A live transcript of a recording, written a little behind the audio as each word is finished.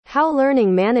How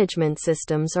learning management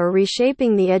systems are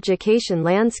reshaping the education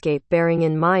landscape, bearing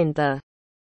in mind the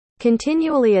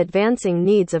continually advancing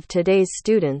needs of today's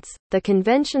students. The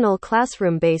conventional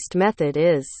classroom-based method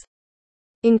is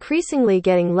increasingly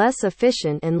getting less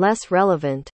efficient and less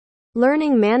relevant.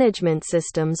 Learning management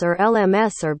systems, or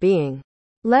LMS, are being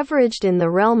leveraged in the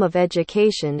realm of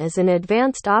education as an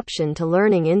advanced option to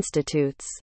learning institutes.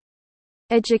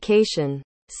 Education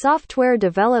software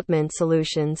development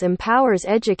solutions empowers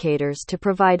educators to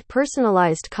provide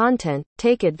personalized content,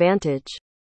 take advantage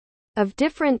of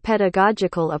different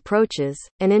pedagogical approaches,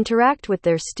 and interact with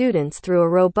their students through a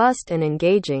robust and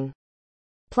engaging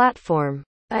platform.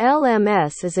 A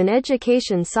LMS is an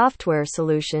education software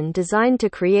solution designed to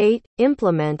create,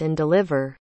 implement, and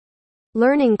deliver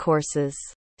learning courses.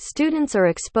 Students are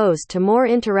exposed to more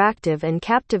interactive and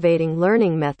captivating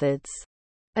learning methods.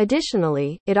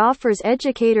 Additionally, it offers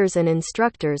educators and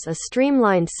instructors a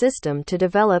streamlined system to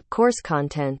develop course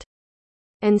content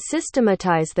and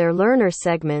systematize their learner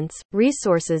segments,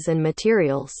 resources, and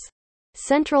materials.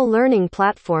 Central learning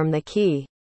platform. The key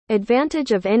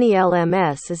advantage of any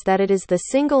LMS is that it is the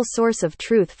single source of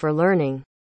truth for learning.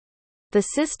 The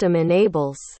system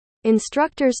enables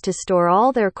instructors to store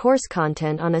all their course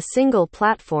content on a single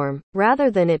platform, rather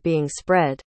than it being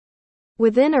spread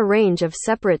within a range of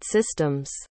separate systems.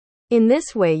 In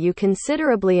this way, you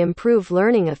considerably improve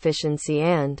learning efficiency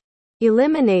and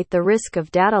eliminate the risk of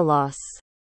data loss.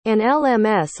 An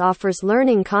LMS offers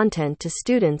learning content to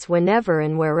students whenever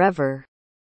and wherever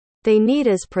they need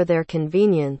as per their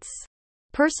convenience.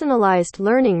 Personalized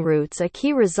learning routes. A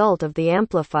key result of the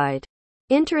amplified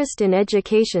interest in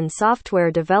education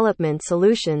software development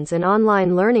solutions and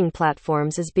online learning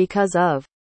platforms is because of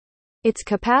its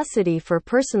capacity for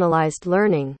personalized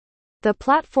learning. The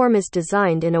platform is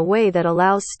designed in a way that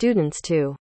allows students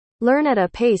to learn at a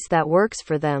pace that works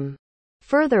for them.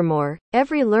 Furthermore,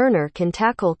 every learner can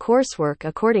tackle coursework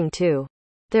according to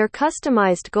their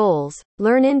customized goals,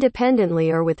 learn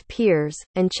independently or with peers,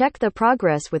 and check the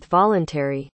progress with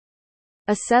voluntary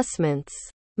assessments.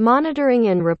 Monitoring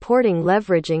and reporting.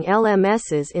 Leveraging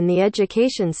LMSs in the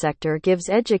education sector gives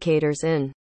educators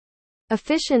an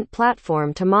efficient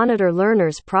platform to monitor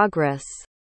learners' progress.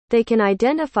 They can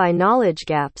identify knowledge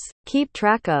gaps, keep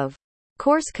track of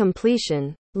course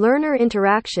completion, learner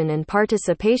interaction and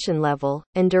participation level,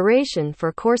 and duration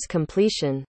for course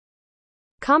completion.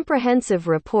 Comprehensive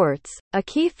reports, a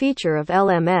key feature of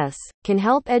LMS, can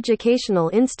help educational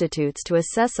institutes to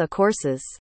assess a course's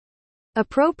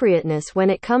appropriateness when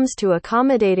it comes to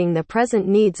accommodating the present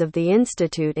needs of the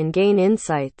institute and gain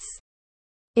insights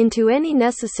into any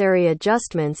necessary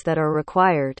adjustments that are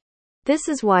required. This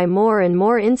is why more and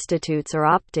more institutes are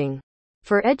opting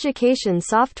for education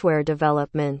software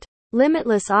development.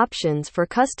 Limitless options for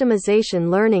customization.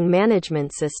 Learning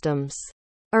management systems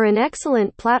are an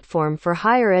excellent platform for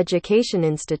higher education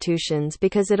institutions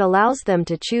because it allows them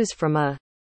to choose from a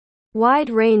wide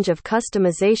range of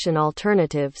customization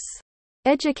alternatives.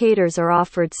 Educators are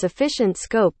offered sufficient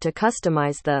scope to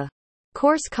customize the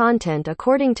course content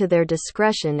according to their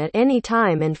discretion at any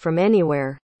time and from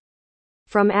anywhere.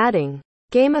 From adding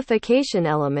gamification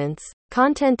elements,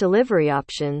 content delivery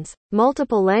options,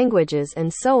 multiple languages,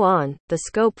 and so on, the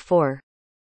scope for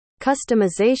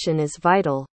customization is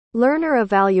vital. Learner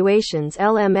evaluations.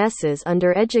 LMSs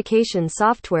under education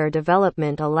software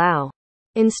development allow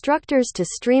instructors to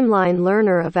streamline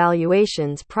learner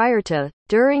evaluations prior to,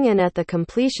 during, and at the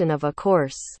completion of a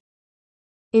course,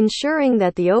 ensuring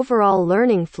that the overall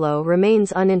learning flow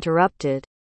remains uninterrupted.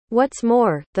 What's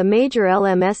more, the major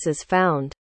LMSs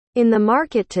found in the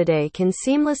market today can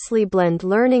seamlessly blend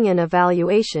learning and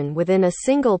evaluation within a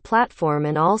single platform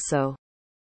and also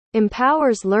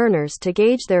empowers learners to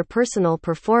gauge their personal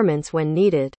performance when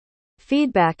needed.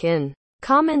 Feedback in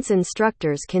comments.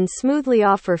 Instructors can smoothly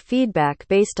offer feedback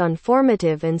based on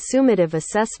formative and summative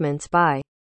assessments by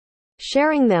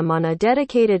sharing them on a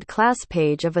dedicated class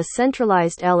page of a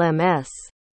centralized LMS.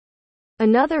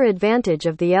 Another advantage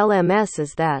of the LMS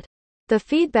is that the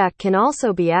feedback can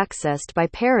also be accessed by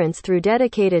parents through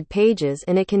dedicated pages,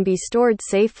 and it can be stored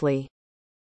safely,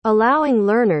 allowing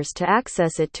learners to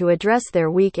access it to address their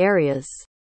weak areas.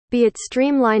 Be it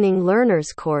streamlining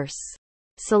learners' course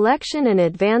selection and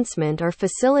advancement or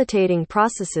facilitating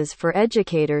processes for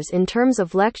educators in terms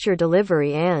of lecture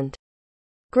delivery and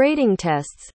grading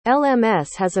tests,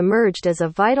 LMS has emerged as a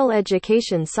vital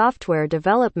education software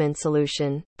development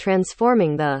solution,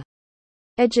 transforming the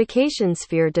education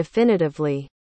sphere definitively.